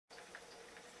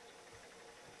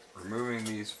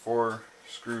putting these 4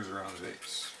 screws around the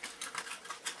base.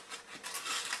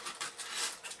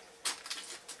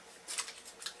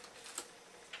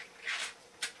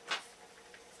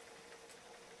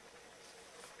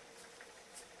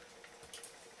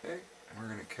 Okay, we're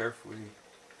going to carefully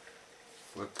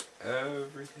flip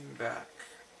everything back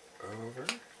over.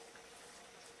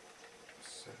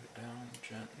 Set it down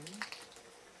gently.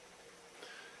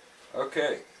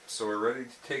 Okay, so we're ready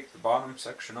to take the bottom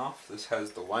section off. This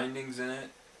has the windings in it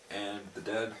and the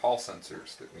dead hall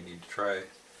sensors that we need to try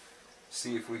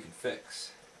see if we can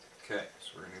fix. Okay,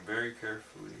 so we're going to very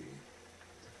carefully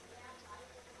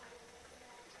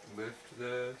lift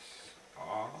this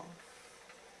off.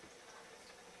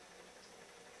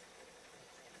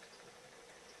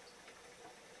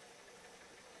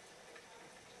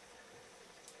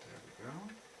 There we go.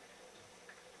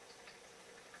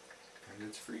 And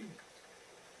it's free.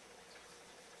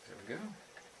 There we go.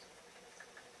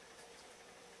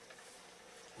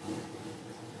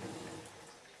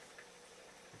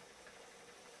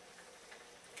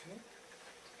 Okay.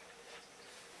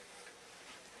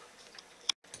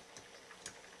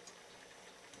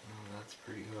 Oh, that's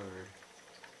pretty hard.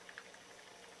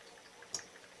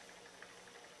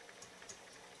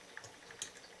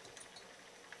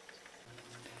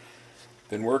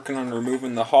 Been working on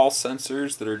removing the hall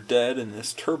sensors that are dead in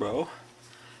this turbo.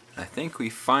 I think we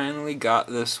finally got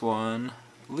this one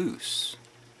loose.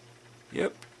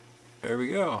 Yep, there we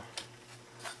go.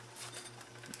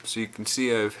 So you can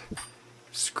see I've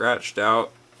scratched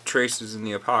out traces in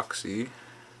the epoxy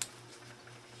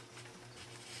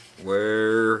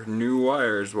where new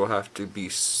wires will have to be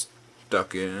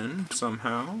stuck in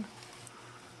somehow.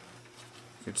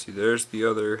 You can see there's the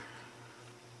other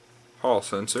hall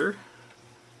sensor.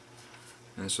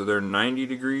 And so they're 90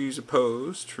 degrees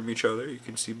opposed from each other. You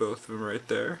can see both of them right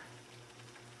there.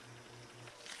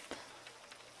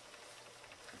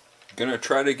 I'm gonna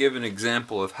try to give an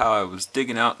example of how I was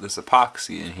digging out this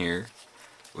epoxy in here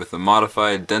with a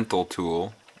modified dental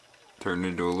tool turned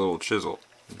into a little chisel.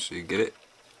 And so you get it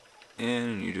in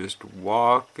and you just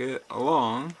walk it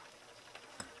along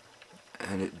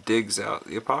and it digs out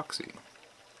the epoxy.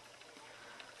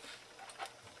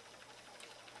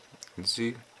 You can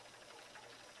see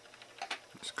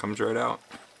just comes right out.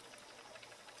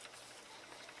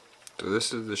 So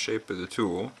this is the shape of the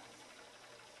tool.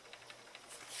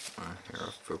 Here,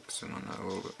 I'll focus in on that a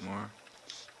little bit more.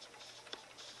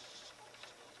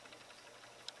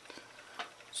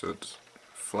 So it's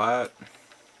flat,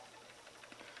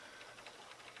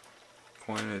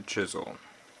 pointed chisel.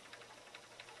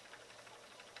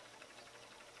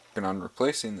 Working on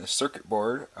replacing the circuit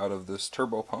board out of this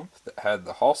turbo pump that had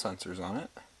the hall sensors on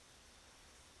it.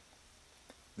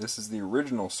 This is the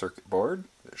original circuit board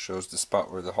that shows the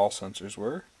spot where the hall sensors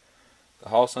were. The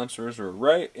hall sensors were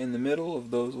right in the middle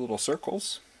of those little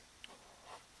circles.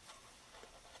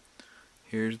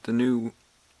 Here's the new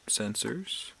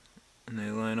sensors, and they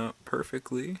line up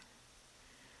perfectly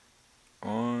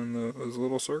on those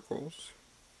little circles.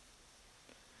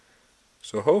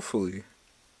 So hopefully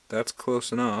that's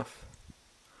close enough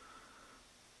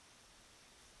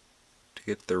to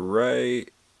get the right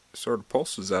sort of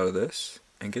pulses out of this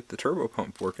and get the turbo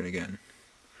pump working again.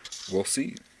 We'll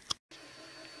see.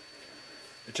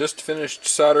 I just finished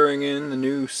soldering in the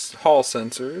new hall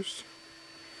sensors,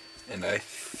 and I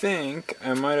think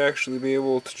I might actually be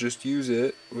able to just use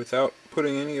it without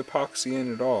putting any epoxy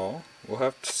in at all. We'll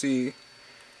have to see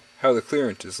how the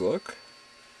clearances look.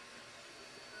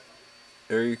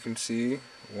 There you can see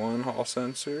one hall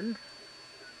sensor,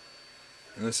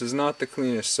 and this is not the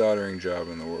cleanest soldering job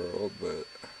in the world, but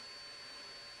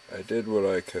I did what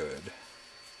I could.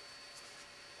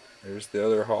 There's the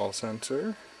other hall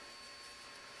sensor.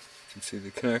 You can see the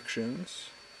connections.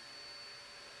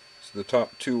 So the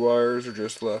top 2 wires are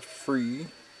just left free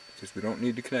because we don't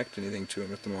need to connect anything to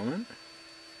them at the moment.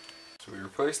 So we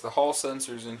replaced the hall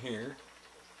sensors in here.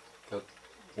 Got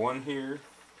one here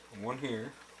and one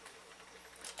here.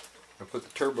 I put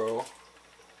the turbo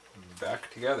back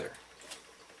together.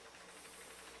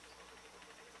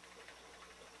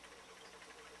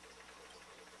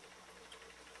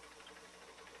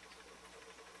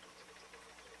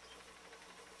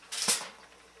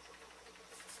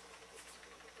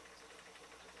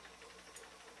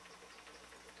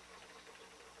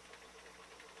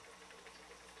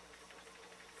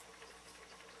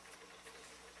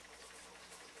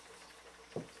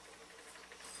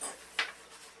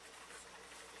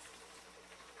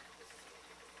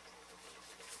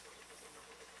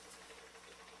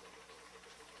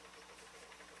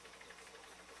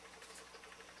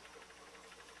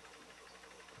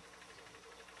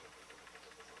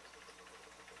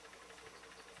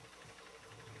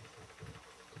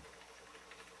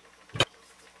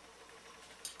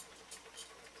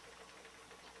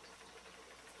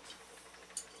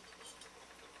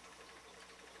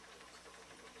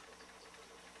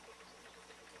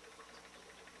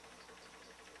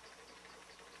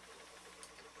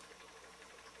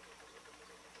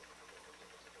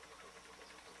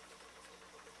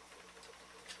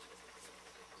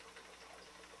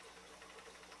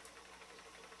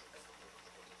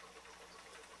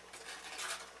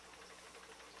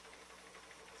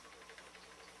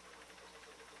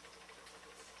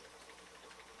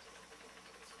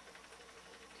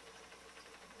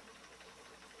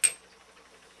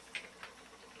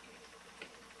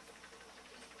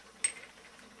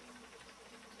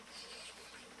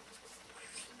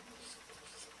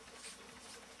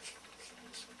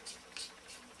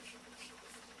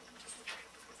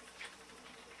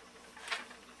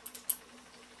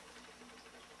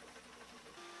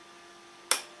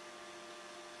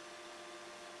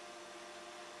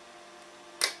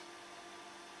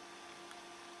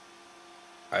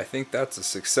 I think that's a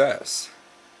success.